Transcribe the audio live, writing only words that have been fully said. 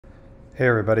Hey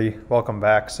everybody, welcome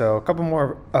back. So a couple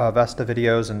more VESTA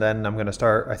videos and then I'm going to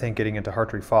start, I think, getting into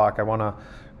Hartree-Fock. I want to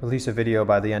release a video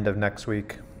by the end of next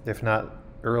week, if not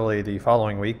early the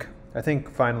following week. I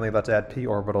think finally let's add p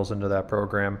orbitals into that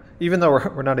program, even though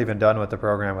we're not even done with the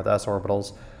program with s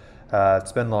orbitals.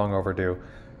 It's been long overdue.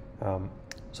 So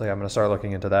yeah, I'm going to start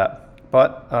looking into that.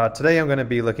 But today I'm going to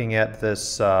be looking at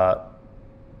this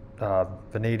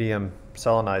vanadium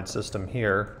selenide system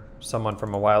here. Someone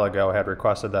from a while ago had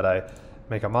requested that I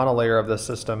make a monolayer of this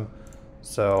system,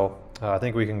 so I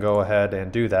think we can go ahead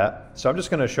and do that. So I'm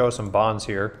just going to show some bonds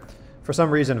here. For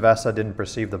some reason VESTA didn't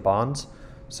perceive the bonds,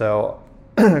 so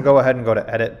go ahead and go to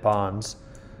edit bonds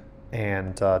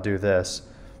and do this,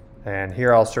 and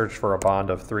here I'll search for a bond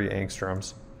of 3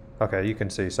 angstroms. Okay, you can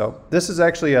see. So this is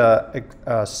actually a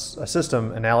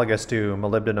system analogous to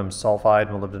molybdenum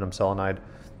sulfide, molybdenum selenide.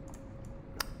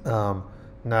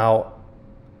 Now,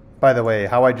 by the way,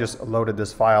 how I just loaded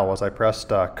this file was I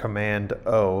pressed Command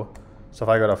O. So if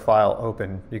I go to File,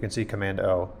 Open, you can see Command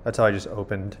O. That's how I just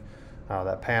opened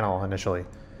that panel initially.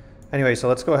 Anyway, so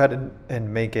let's go ahead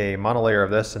and make a monolayer of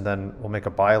this, and then we'll make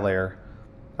a bilayer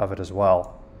of it as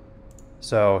well.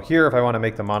 So here, if I want to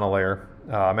make the monolayer,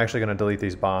 I'm actually going to delete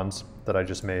these bonds that I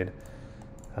just made.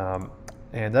 And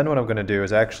then what I'm going to do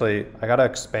is actually, I got to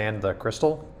expand the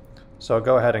crystal. So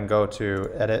go ahead and go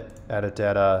to Edit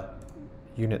Data,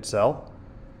 Unit Cell,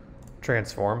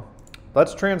 Transform.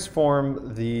 Let's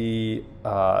transform the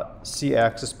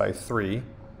C-axis by 3.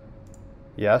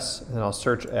 Yes, and I'll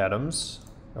search atoms.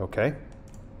 Okay,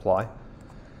 apply.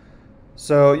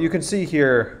 So you can see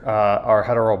here our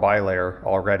hetero-bilayer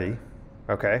already.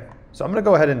 Okay, so I'm going to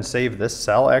go ahead and save this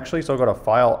cell actually. So I'll go to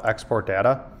File, Export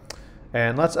Data,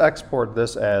 and let's export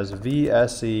this as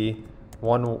VSe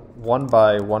 1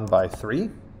 by 1 by 3.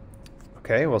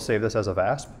 Okay, we'll save this as a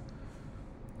VASP.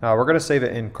 We're going to save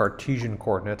it in Cartesian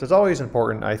coordinates. It's always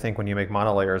important, I think, when you make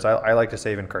monolayers. I like to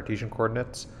save in Cartesian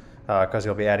coordinates because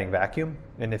you'll be adding vacuum.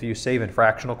 And if you save in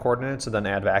fractional coordinates and then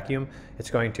add vacuum,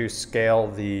 it's going to scale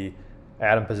the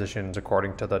atom positions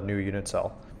according to the new unit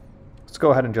cell. Let's go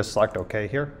ahead and just select OK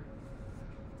here.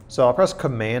 So I'll press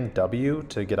Command W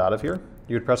to get out of here.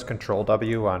 You would press Control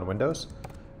W on Windows.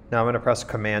 Now I'm going to press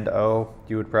Command O.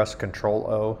 You would press Control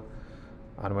O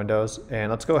on Windows. And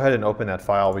let's go ahead and open that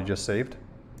file we just saved.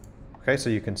 Okay,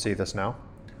 so you can see this now.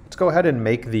 Let's go ahead and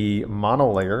make the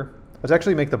monolayer. Let's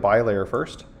actually make the bilayer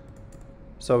first.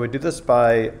 So we do this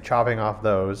by chopping off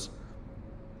those.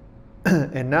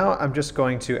 And now I'm just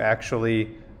going to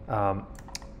actually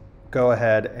go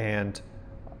ahead and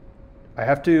I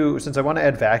have to, since I want to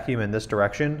add vacuum in this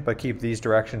direction, but keep these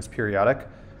directions periodic,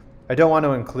 I don't want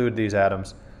to include these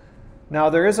atoms. Now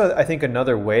there is, I think,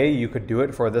 another way you could do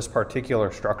it for this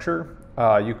particular structure.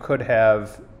 You could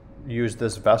have used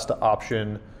this VESTA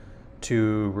option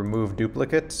to remove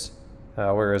duplicates.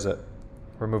 Where is it?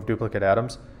 Remove duplicate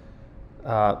atoms.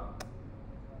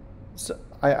 So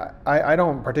I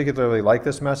don't particularly like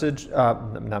this method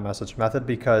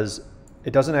because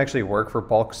it doesn't actually work for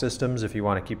bulk systems if you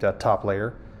want to keep that top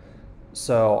layer.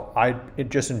 So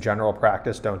just in general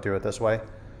practice, don't do it this way.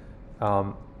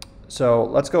 So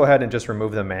let's go ahead and just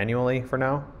remove them manually for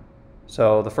now.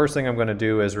 So the first thing I'm going to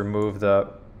do is remove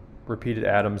the repeated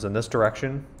atoms in this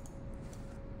direction.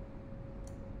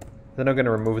 Then I'm going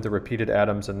to remove the repeated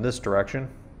atoms in this direction.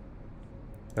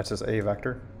 That's just A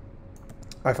vector.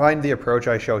 I find the approach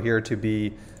I show here to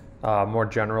be more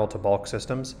general to bulk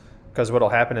systems, because what will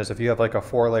happen is if you have like a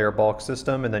 4-layer bulk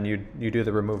system and then you do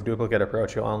the remove duplicate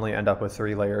approach, you'll only end up with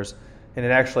 3 layers. And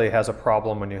it actually has a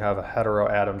problem when you have hetero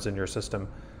atoms in your system.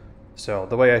 So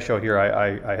the way I show here,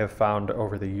 I have found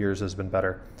over the years has been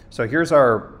better. So here's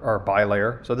our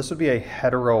bilayer. So this would be a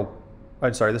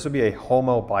this would be a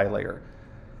homo-bilayer.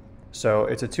 So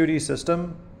it's a 2D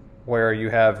system where you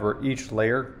have where each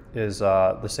layer is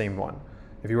the same one.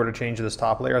 If you were to change this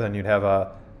top layer, then you'd have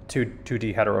a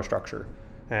 2D heterostructure.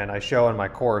 And I show in my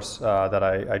course that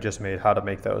I just made how to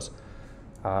make those.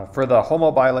 For the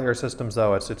homo-bilayer systems,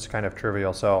 though, it's kind of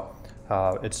trivial, so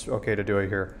it's okay to do it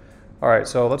here. All right,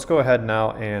 so let's go ahead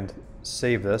now and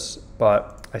save this,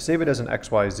 but I save it as an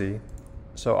XYZ.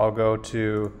 So I'll go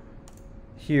to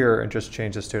here and just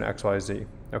change this to an XYZ,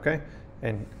 okay?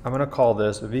 And I'm gonna call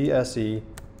this VSe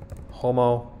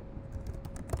homo-bilayer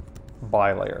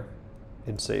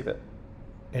and save it.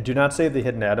 And do not save the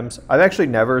hidden atoms. I've actually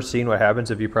never seen what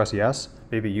happens if you press yes.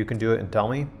 Maybe you can do it and tell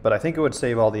me, but I think it would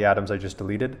save all the atoms I just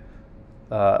deleted.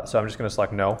 So I'm just gonna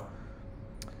select no.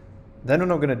 Then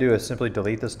what I'm going to do is simply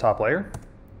delete this top layer,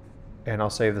 and I'll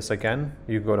save this again.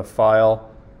 You go to File,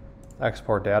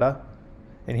 Export Data,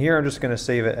 and here I'm just going to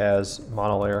save it as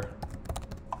monolayer.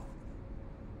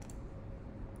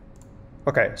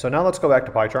 Okay, so now let's go back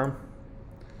to PyCharm.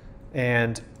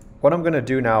 And what I'm going to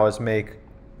do now is make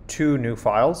 2 new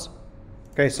files.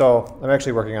 Okay, so I'm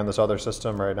actually working on this other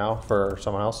system right now for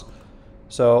someone else.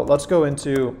 So let's go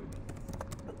into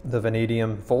the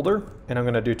vanadium folder, and I'm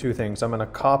going to do 2 things. I'm going to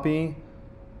copy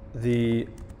the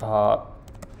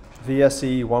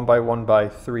VSe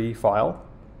 1x1x3 file.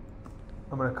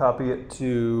 I'm going to copy it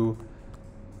to,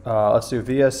 let's do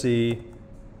VSe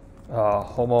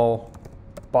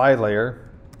homo-bilayer,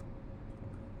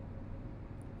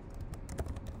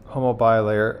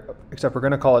 except we're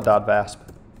going to call it .vasp.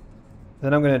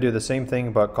 Then I'm going to do the same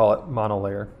thing but call it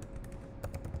monolayer.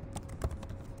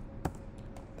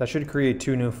 That should create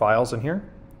 2 new files in here.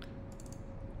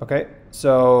 Okay,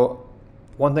 so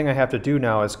one thing I have to do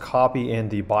now is copy in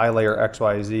the bilayer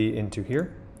XYZ into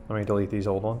here. Let me delete these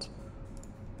old ones.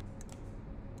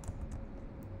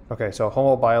 Okay, so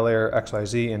homo-bilayer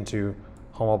XYZ into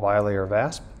homo-bilayer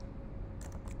VASP.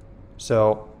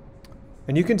 So,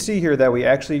 and you can see here that we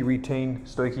actually retain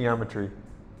stoichiometry.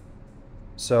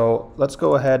 So let's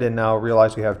go ahead and now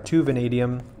realize we have 2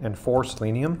 vanadium and 4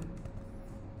 selenium,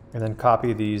 and then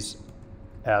copy these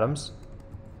atoms.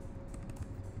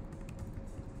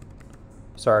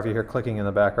 Sorry if you hear clicking in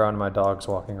the background, my dog's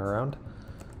walking around.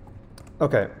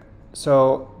 Okay,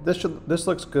 so this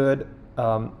looks good.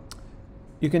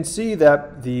 You can see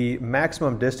that the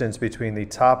maximum distance between the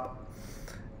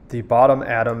bottom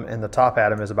atom and the top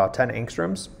atom is about 10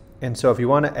 angstroms. And so if you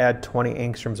want to add 20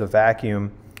 angstroms of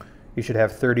vacuum, you should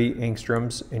have 30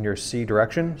 angstroms in your C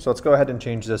direction. So let's go ahead and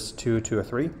change this 2 to a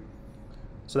 3.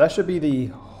 So that should be the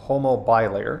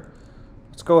homo-bilayer.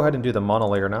 Let's go ahead and do the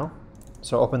monolayer now.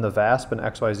 So open the VASP and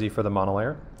XYZ for the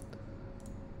monolayer.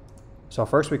 So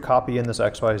first we copy in this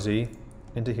XYZ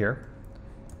into here.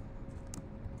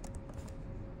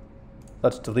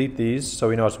 Let's delete these so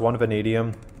we know it's 1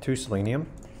 vanadium, 2 selenium.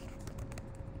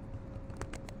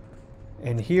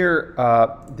 And here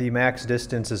the max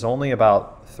distance is only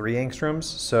about 3 angstroms,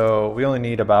 so we only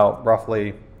need about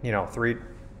roughly,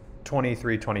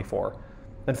 324.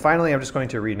 And finally I'm just going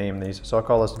to rename these. So I'll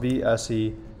call this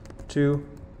VSe2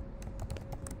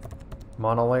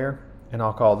 Monolayer, and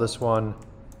I'll call this one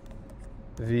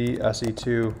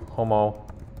VSe2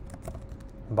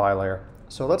 homo-bilayer.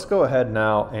 So let's go ahead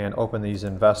now and open these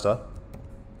in VESTA.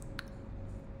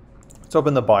 Let's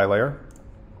open the bilayer.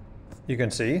 You can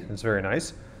see it's very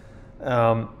nice.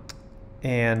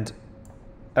 And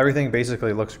everything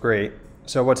basically looks great.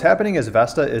 So what's happening is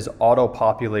VESTA is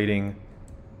auto-populating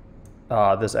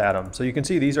this atom. So you can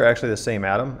see these are actually the same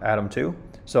atom, atom 2.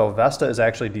 So VESTA is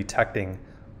actually detecting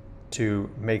to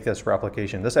make this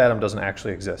replication. This atom doesn't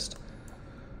actually exist.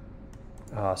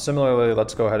 Similarly,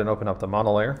 let's go ahead and open up the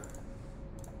monolayer.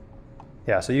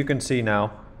 Yeah, so you can see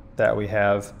now that we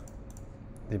have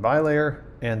the bilayer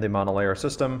and the monolayer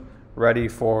system ready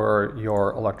for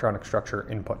your electronic structure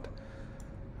input.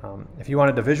 If you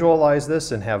wanted to visualize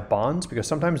this and have bonds, because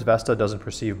sometimes VESTA doesn't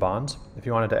perceive bonds, if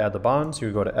you wanted to add the bonds, you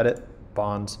would go to Edit,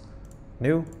 Bonds,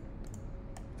 New,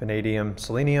 Vanadium,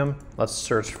 Selenium. Let's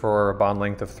search for a bond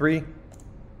length of 3.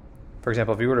 For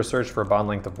example, if you were to search for a bond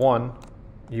length of 1,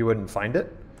 you wouldn't find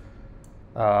it.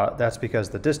 That's because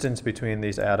the distance between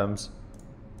these atoms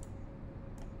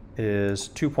is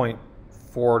 2.49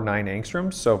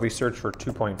 angstroms. So if we search for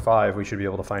 2.5, we should be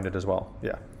able to find it as well.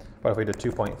 Yeah. But if we did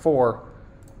 2.4,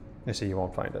 you see you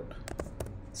won't find it.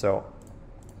 So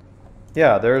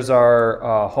yeah, there's our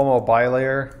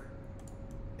homo-bilayer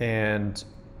and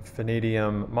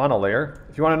vanadium monolayer.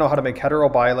 If you want to know how to make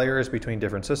hetero-bilayers between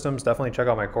different systems, definitely check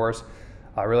out my course.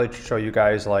 I really show you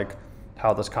guys like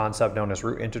how this concept known as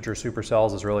root integer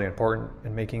supercells is really important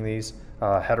in making these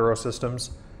hetero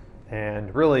systems.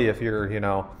 And really, if you're,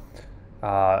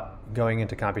 going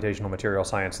into computational material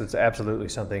science, it's absolutely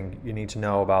something you need to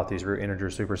know about these root integer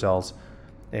supercells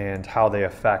and how they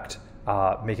affect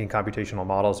making computational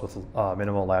models with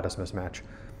minimal lattice mismatch.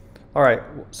 All right,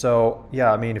 so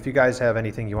yeah, I mean, if you guys have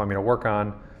anything you want me to work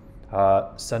on,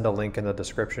 send a link in the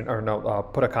description, or no,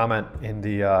 put a comment in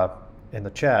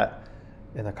the chat,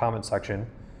 in the comment section,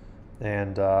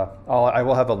 and I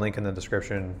will have a link in the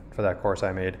description for that course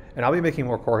I made. And I'll be making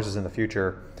more courses in the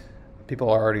future. People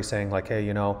are already saying like,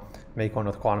 hey, make one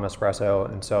with quantum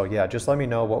espresso. And so yeah, just let me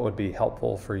know what would be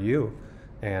helpful for you.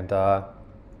 And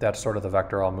that's sort of the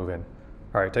vector I'll move in.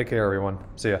 All right, take care everyone.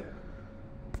 See ya.